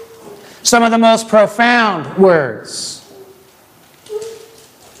Some of the most profound words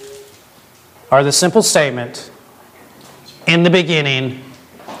are the simple statement, in the beginning,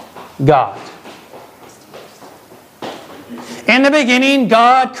 God. In the beginning,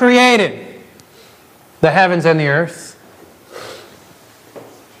 God created the heavens and the earth.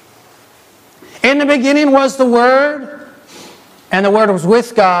 In the beginning was the Word, and the Word was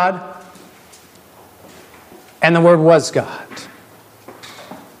with God, and the Word was God.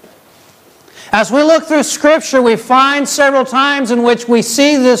 As we look through Scripture, we find several times in which we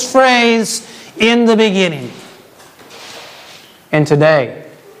see this phrase, in the beginning. And today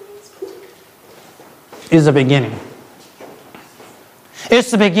is the beginning. It's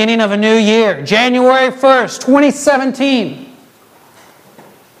the beginning of a new year, January 1st, 2017.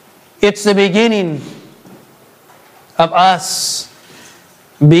 It's the beginning of us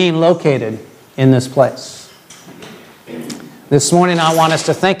being located in this place. This morning I want us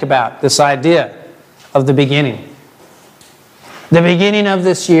to think about this idea of the beginning. The beginning of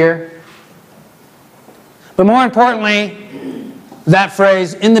this year. But more importantly, that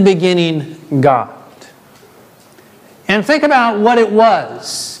phrase, in the beginning, God. And think about what it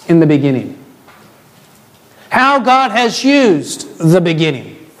was in the beginning. How God has used the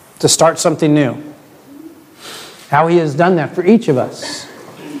beginning to start something new. How He has done that for each of us,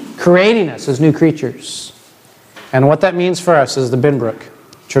 creating us as new creatures. And what that means for us as the Benbrook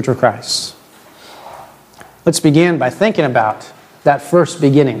Church of Christ. Let's begin by thinking about that first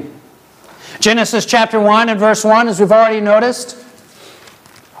beginning. Genesis chapter 1 and verse 1, as we've already noticed,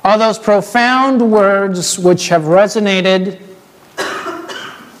 are those profound words which have resonated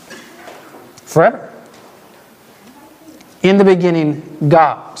forever. In the beginning,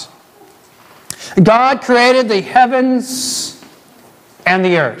 God. God created the heavens and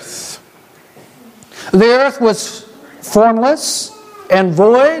the earth. The earth was formless and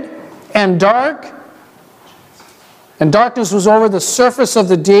void and dark. And darkness was over the surface of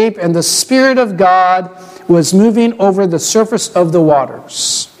the deep, and the Spirit of God was moving over the surface of the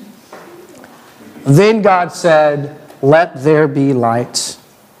waters. Then God said, "Let there be light."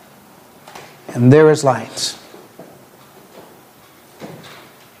 And there is light.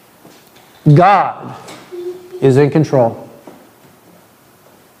 God is in control.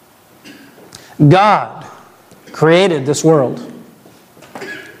 God created this world.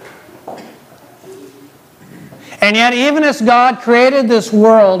 And yet, even as God created this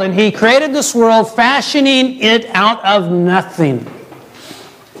world, and He created this world fashioning it out of nothing,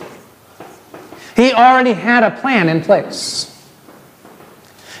 He already had a plan in place.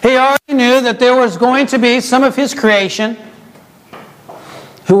 He already knew that there was going to be some of His creation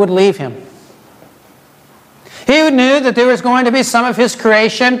who would leave Him. He knew that there was going to be some of His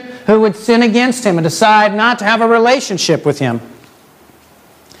creation who would sin against Him and decide not to have a relationship with Him.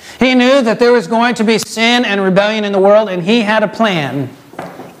 He knew that there was going to be sin and rebellion in the world, and He had a plan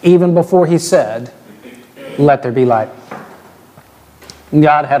even before He said, "Let there be light."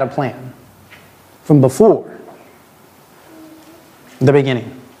 God had a plan from before the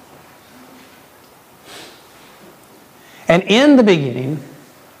beginning. And in the beginning,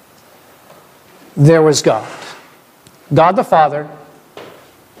 there was God. God the Father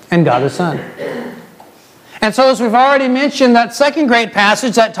and God the Son. And so, as we've already mentioned, that second great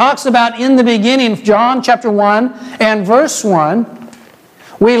passage that talks about in the beginning, John chapter 1 and verse 1,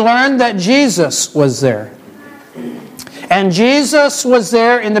 we learned that Jesus was there. And Jesus was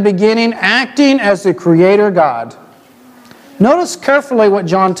there in the beginning, acting as the Creator God. Notice carefully what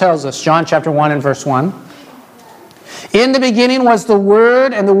John tells us, John chapter 1 and verse 1. In the beginning was the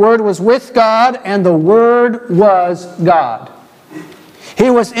Word, and the Word was with God, and the Word was God.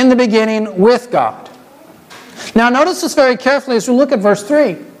 He was in the beginning with God. Now notice this very carefully as we look at verse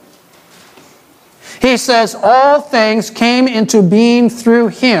 3. He says, all things came into being through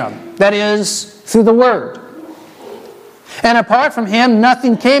Him. That is, through the Word. And apart from Him,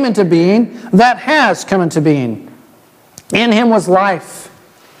 nothing came into being that has come into being. In Him was life,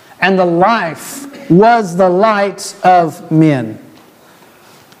 and the life was the light of men.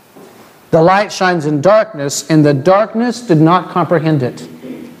 The light shines in darkness, and the darkness did not comprehend it.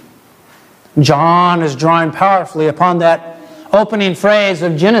 John is drawing powerfully upon that opening phrase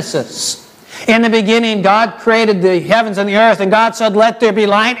of Genesis. In the beginning, God created the heavens and the earth, and God said, "Let there be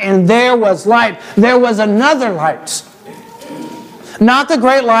light," and there was light. There was another light. Not the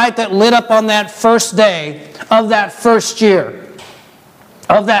great light that lit up on that first day of that first year,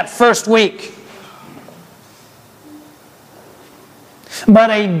 of that first week.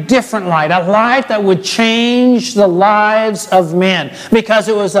 But a different light, a light that would change the lives of men, because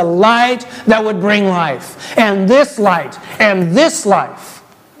it was a light that would bring life. And this light and this life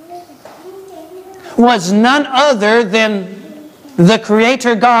was none other than the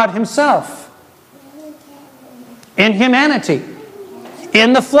Creator God Himself. In humanity.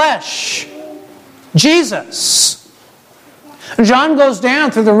 In the flesh. Jesus. John goes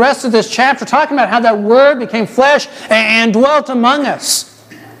down through the rest of this chapter talking about how that Word became flesh and dwelt among us.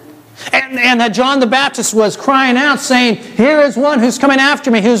 And that John the Baptist was crying out saying, here is one who's coming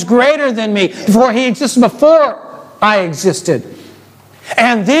after me, who's greater than me, for He existed before I existed.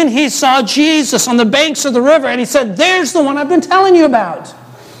 And then he saw Jesus on the banks of the river and he said, there's the one I've been telling you about.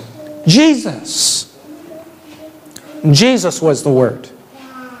 Jesus. Jesus was the Word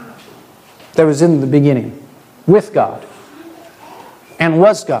that was in the beginning with God and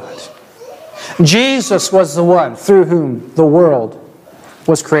was God. Jesus was the one through whom the world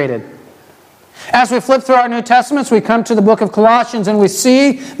was created. As we flip through our New Testaments, we come to the book of Colossians and we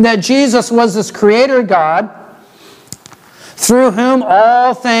see that Jesus was this Creator God through whom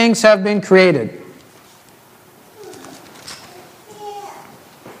all things have been created.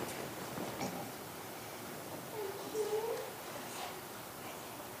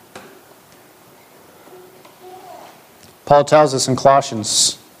 Paul tells us in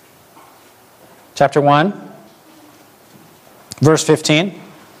Colossians chapter 1, verse 15,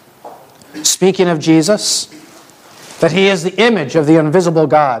 speaking of Jesus, that He is the image of the invisible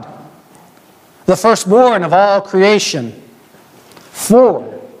God, the firstborn of all creation.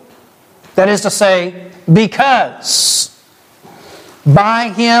 For, that is to say, because by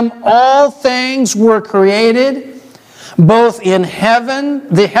Him all things were created, both in heaven,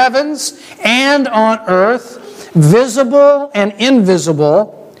 the heavens, and on earth, visible and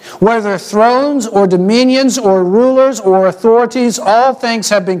invisible, whether thrones or dominions or rulers or authorities, all things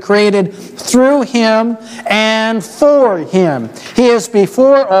have been created through Him and for Him. He is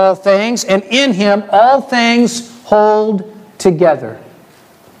before all things, and in Him all things hold together.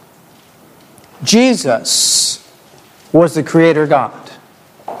 Jesus was the Creator God.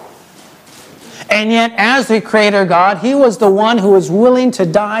 And yet, as the Creator God, He was the one who was willing to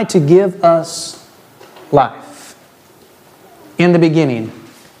die to give us life. In the beginning,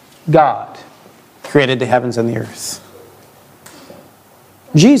 God created the heavens and the earth.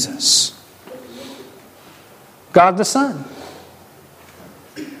 Jesus. God the Son.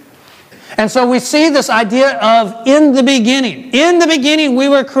 And so we see this idea of in the beginning. In the beginning we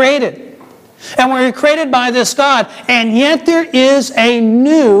were created. And we were created by this God. And yet there is a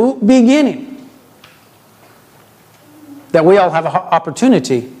new beginning that we all have an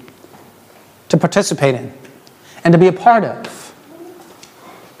opportunity to participate in and to be a part of.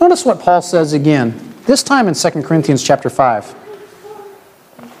 Notice what Paul says again, this time in 2 Corinthians chapter 5.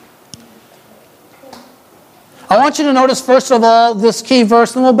 I want you to notice first of all this key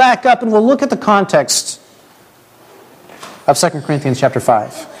verse, then we'll back up and we'll look at the context of 2 Corinthians chapter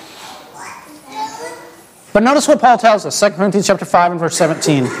 5. But notice what Paul tells us, 2 Corinthians chapter 5 and verse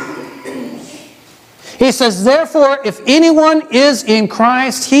 17. He says, therefore, if anyone is in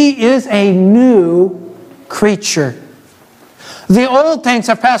Christ, he is a new creature. The old things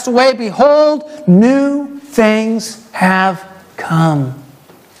have passed away. Behold, new things have come.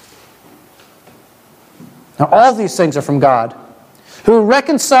 Now, all these things are from God, who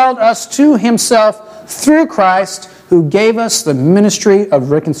reconciled us to Himself through Christ, who gave us the ministry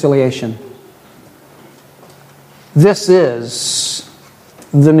of reconciliation. This is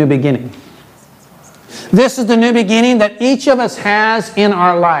the new beginning. This is the new beginning that each of us has in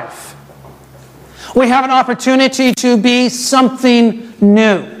our life. We have an opportunity to be something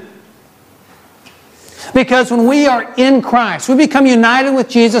new. Because when we are in Christ, we become united with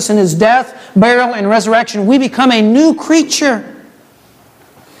Jesus in His death, burial, and resurrection. We become a new creature.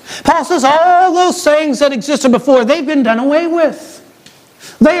 Paul says all those things that existed before, they've been done away with.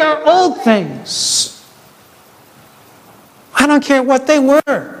 They are old things. I don't care what they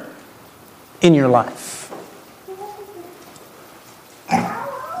were in your life.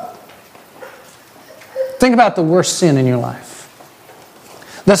 Think about the worst sin in your life.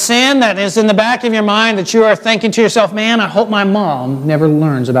 The sin that is in the back of your mind that you are thinking to yourself, man, I hope my mom never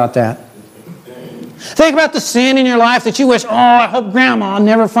learns about that. Think about the sin in your life that you wish, I hope grandma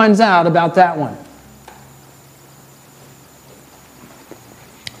never finds out about that one.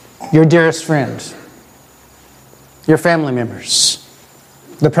 Your dearest friend, your family members,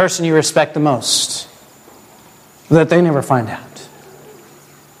 the person you respect the most, that they never find out.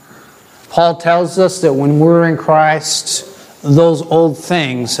 Paul tells us that when we're in Christ, those old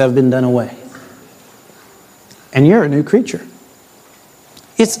things have been done away. And you're a new creature.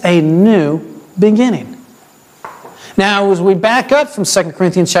 It's a new beginning. Now, as we back up from 2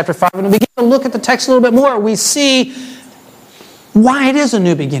 Corinthians chapter 5 and we begin to look at the text a little bit more, we see why it is a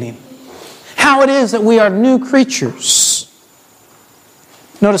new beginning. How how it is that we are new creatures.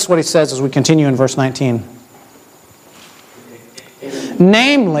 Notice what he says as we continue in verse 19.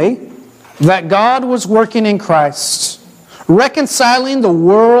 Namely, that God was working in Christ, reconciling the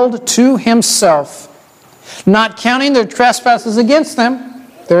world to Himself, not counting their trespasses against them.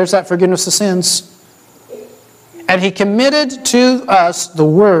 There's that forgiveness of sins. And He committed to us the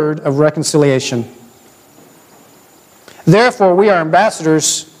word of reconciliation. Therefore, we are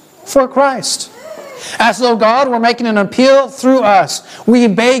ambassadors for Christ, as though God were making an appeal through us. We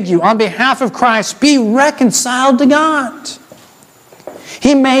beg you, on behalf of Christ, be reconciled to God.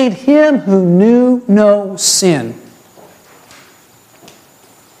 He made Him who knew no sin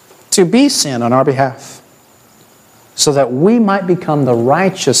to be sin on our behalf, so that we might become the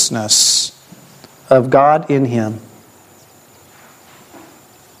righteousness of God in Him.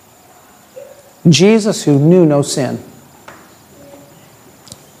 Jesus, who knew no sin,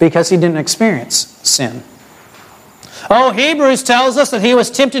 because He didn't experience sin. Oh, Hebrews tells us that He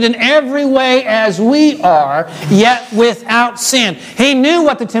was tempted in every way as we are, yet without sin. He knew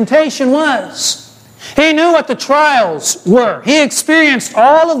what the temptation was. He knew what the trials were. He experienced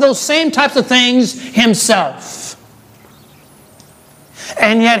all of those same types of things Himself.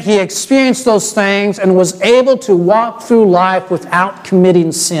 And yet He experienced those things and was able to walk through life without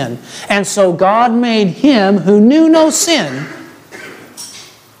committing sin. And so God made Him who knew no sin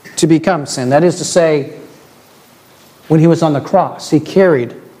to become sin. That is to say, when He was on the cross, He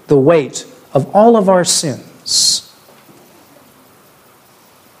carried the weight of all of our sins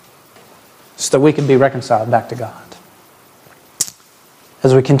so that we could be reconciled back to God.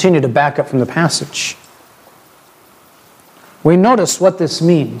 As we continue to back up from the passage, we notice what this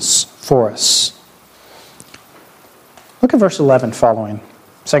means for us. Look at verse 11 following,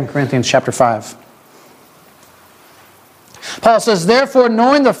 2 Corinthians chapter 5. Paul says, therefore,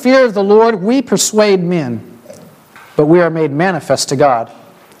 knowing the fear of the Lord, we persuade men, but we are made manifest to God.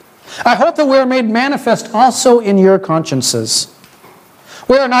 I hope that we are made manifest also in your consciences.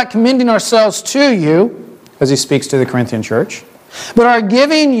 We are not commending ourselves to you, as he speaks to the Corinthian church, but are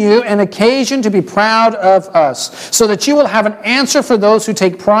giving you an occasion to be proud of us, so that you will have an answer for those who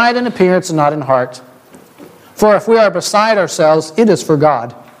take pride in appearance and not in heart. For if we are beside ourselves, it is for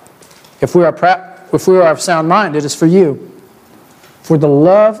God. If we are of sound mind, it is for you. For the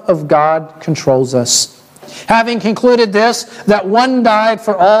love of God controls us. Having concluded this, that one died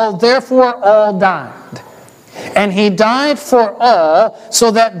for all, therefore all died. And He died for all, so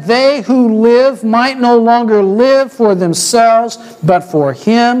that they who live might no longer live for themselves, but for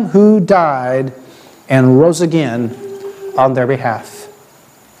Him who died and rose again on their behalf.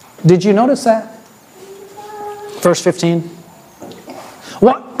 Did you notice that? Verse 15.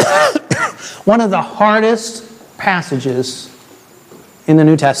 One of the hardest passages in the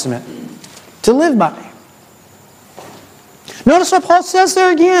New Testament to live by. Notice what Paul says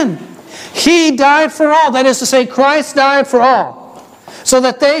there again. He died for all. That is to say, Christ died for all, so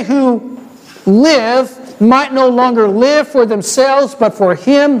that they who live might no longer live for themselves, but for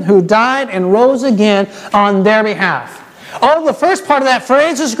Him who died and rose again on their behalf. Oh, the first part of that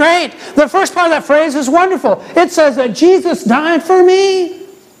phrase is great. The first part of that phrase is wonderful. It says that Jesus died for me,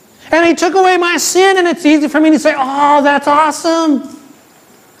 and He took away my sin, and it's easy for me to say, oh, that's awesome.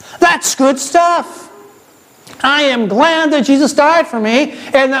 That's good stuff. I am glad that Jesus died for me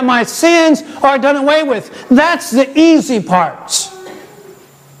and that my sins are done away with. That's the easy part.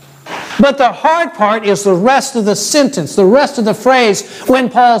 But the hard part is the rest of the sentence, the rest of the phrase, when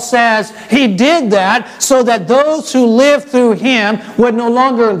Paul says He did that so that those who live through Him would no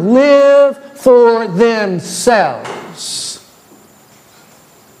longer live for themselves,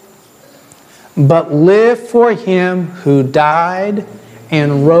 but live for Him who died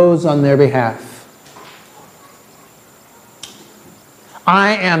and rose on their behalf.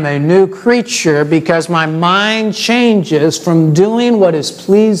 I am a new creature because my mind changes from doing what is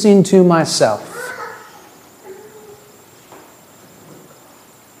pleasing to myself.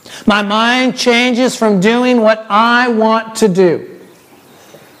 My mind changes from doing what I want to do.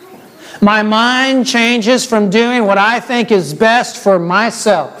 My mind changes from doing what I think is best for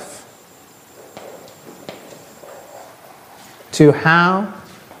myself to how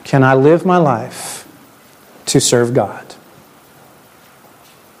can I live my life to serve God.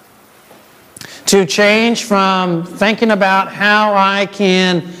 To change from thinking about how I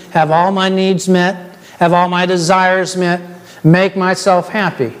can have all my needs met, have all my desires met, make myself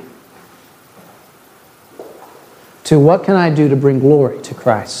happy, to what can I do to bring glory to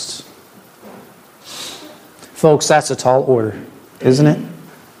Christ? Folks, that's a tall order, isn't it?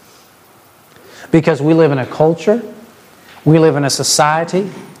 Because we live in a culture, we live in a society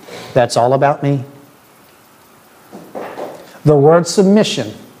That's all about me. The word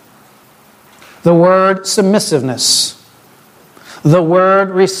submission, the word submissiveness, the word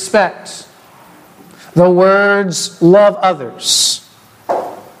respect, the words love others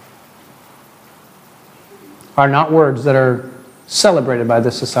are not words that are celebrated by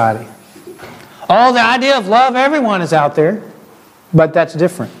this society. Oh, the idea of love everyone is out there, but that's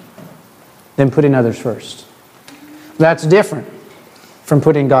different than putting others first. That's different from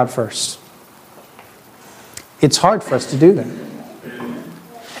putting God first. It's hard for us to do that.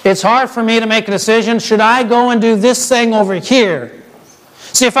 It's hard for me to make a decision. Should I go and do this thing over here?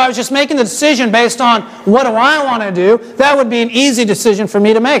 See, if I was just making the decision based on what do I want to do, that would be an easy decision for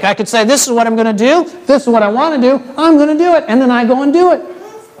me to make. I could say, this is what I'm going to do. This is what I want to do. I'm going to do it. And then I go and do it.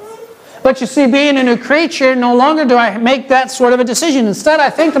 But you see, being a new creature, no longer do I make that sort of a decision. Instead, I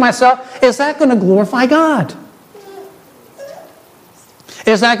think to myself, is that going to glorify God?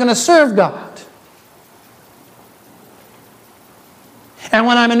 Is that going to serve God? And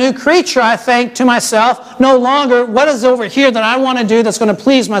when I'm a new creature, I think to myself, no longer, what is over here that I want to do that's going to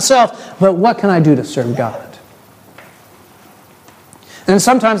please myself, but what can I do to serve God? And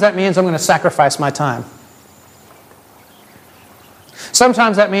sometimes that means I'm going to sacrifice my time.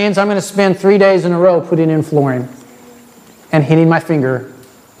 Sometimes that means I'm going to spend 3 days in a row putting in flooring and hitting my finger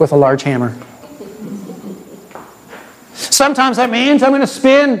with a large hammer. Sometimes that means I'm going to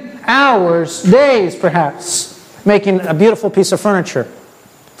spend hours, days perhaps, making a beautiful piece of furniture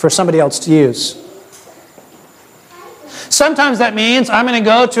for somebody else to use. Sometimes that means I'm going to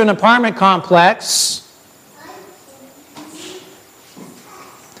go to an apartment complex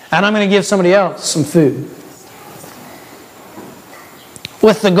and I'm going to give somebody else some food,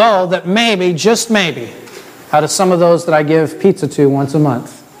 with the goal that maybe, just maybe, out of some of those that I give pizza to once a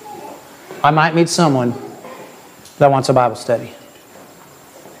month, I might meet someone that wants a Bible study.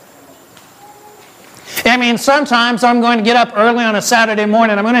 I mean, sometimes I'm going to get up early on a Saturday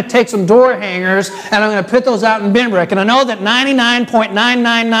morning. I'm going to take some door hangers and I'm going to put those out in Benbrook. And I know that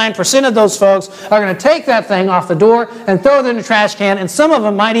 99.999% of those folks are going to take that thing off the door and throw it in the trash can. And some of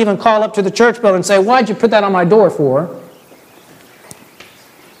them might even call up to the church building and say, why'd you put that on my door for?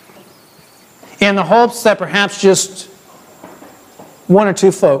 In the hopes that perhaps just one or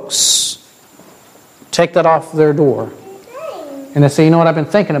two folks take that off their door. And they say, you know what, I've been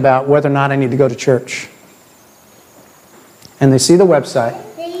thinking about whether or not I need to go to church. And they see the website,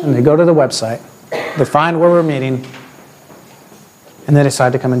 and they go to the website, they find where we're meeting, and they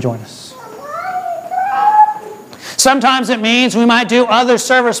decide to come and join us. Sometimes it means we might do other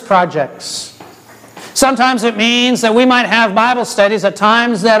service projects. Sometimes it means that we might have Bible studies at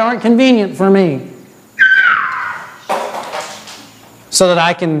times that aren't convenient for me, so that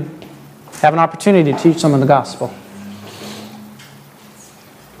I can have an opportunity to teach someone the gospel.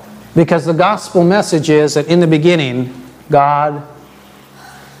 Because the gospel message is that in the beginning, God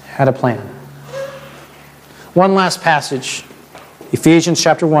had a plan. One last passage, Ephesians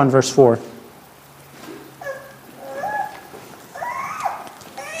chapter 1, verse 4.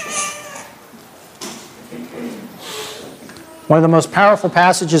 One of the most powerful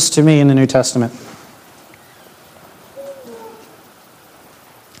passages to me in the New Testament.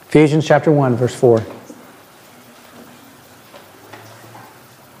 Ephesians chapter 1, verse 4.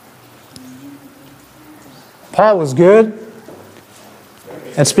 Paul was good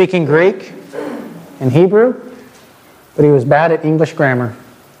at speaking Greek and Hebrew, but he was bad at English grammar.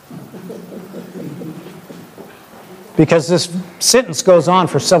 Because this sentence goes on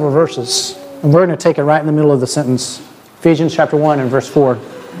for several verses, and we're going to take it right in the middle of the sentence. Ephesians chapter 1 and verse 4.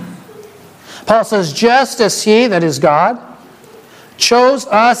 Paul says, just as He, that is God, chose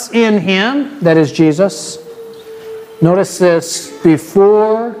us in Him, that is Jesus. Notice this,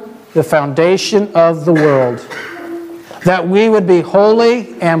 before the foundation of the world, that we would be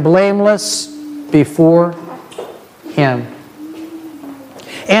holy and blameless before Him.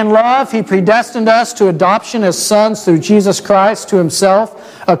 In love, He predestined us to adoption as sons through Jesus Christ to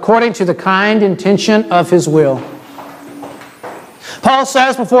Himself, according to the kind intention of His will. Paul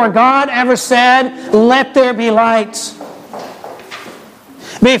says, before God ever said, let there be light,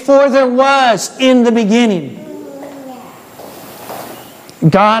 before there was in the beginning,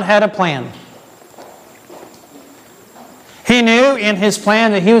 God had a plan. He knew in His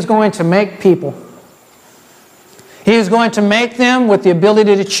plan that He was going to make people. He was going to make them with the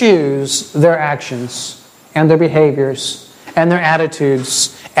ability to choose their actions and their behaviors and their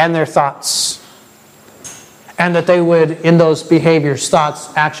attitudes and their thoughts. And that they would, in those behaviors,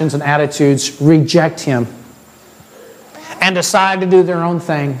 thoughts, actions, and attitudes, reject Him and decide to do their own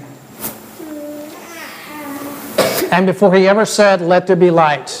thing. And before He ever said, let there be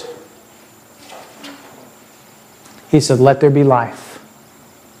light, He said, let there be life.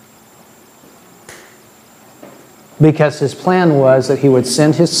 Because His plan was that He would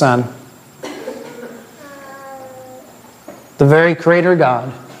send His Son, the very Creator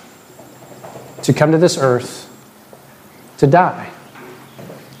God, to come to this earth, to die,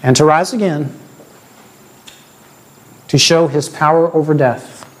 and to rise again, to show His power over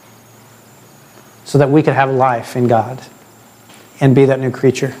death, so that we could have life in God and be that new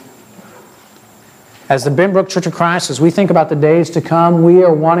creature. As the Benbrook Church of Christ, as we think about the days to come, we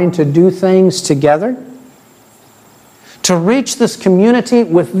are wanting to do things together to reach this community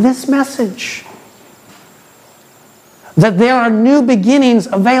with this message, that there are new beginnings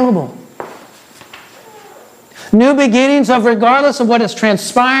available. New beginnings of, regardless of what has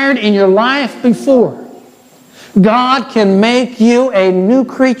transpired in your life before, God can make you a new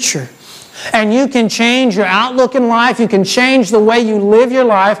creature. And you can change your outlook in life. You can change the way you live your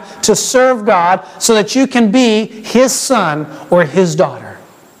life to serve God so that you can be His son or His daughter,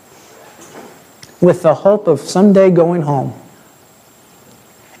 with the hope of someday going home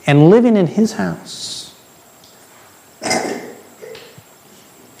and living in His house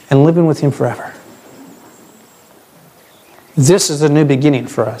and living with Him forever. This is a new beginning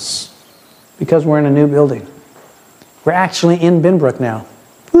for us because we're in a new building. We're actually in Benbrook now.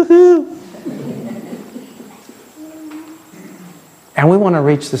 Woohoo! And we want to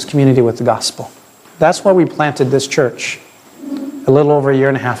reach this community with the gospel. That's why we planted this church a little over a year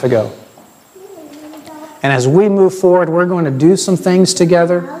and a half ago. And as we move forward, we're going to do some things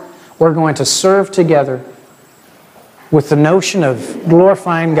together. We're going to serve together with the notion of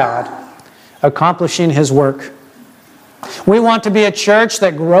glorifying God, accomplishing His work. We want to be a church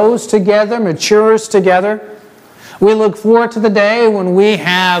that grows together, matures together. We look forward to the day when we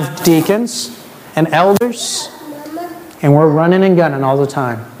have deacons and elders, and we're running and gunning all the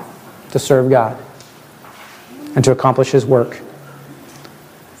time to serve God and to accomplish His work.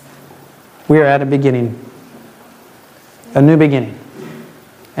 We are at a beginning, a new beginning,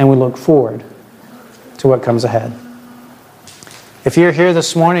 and we look forward to what comes ahead. If you're here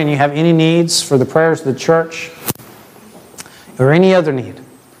this morning and you have any needs for the prayers of the church or any other need,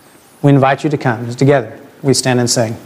 we invite you to come. Together, we stand and sing.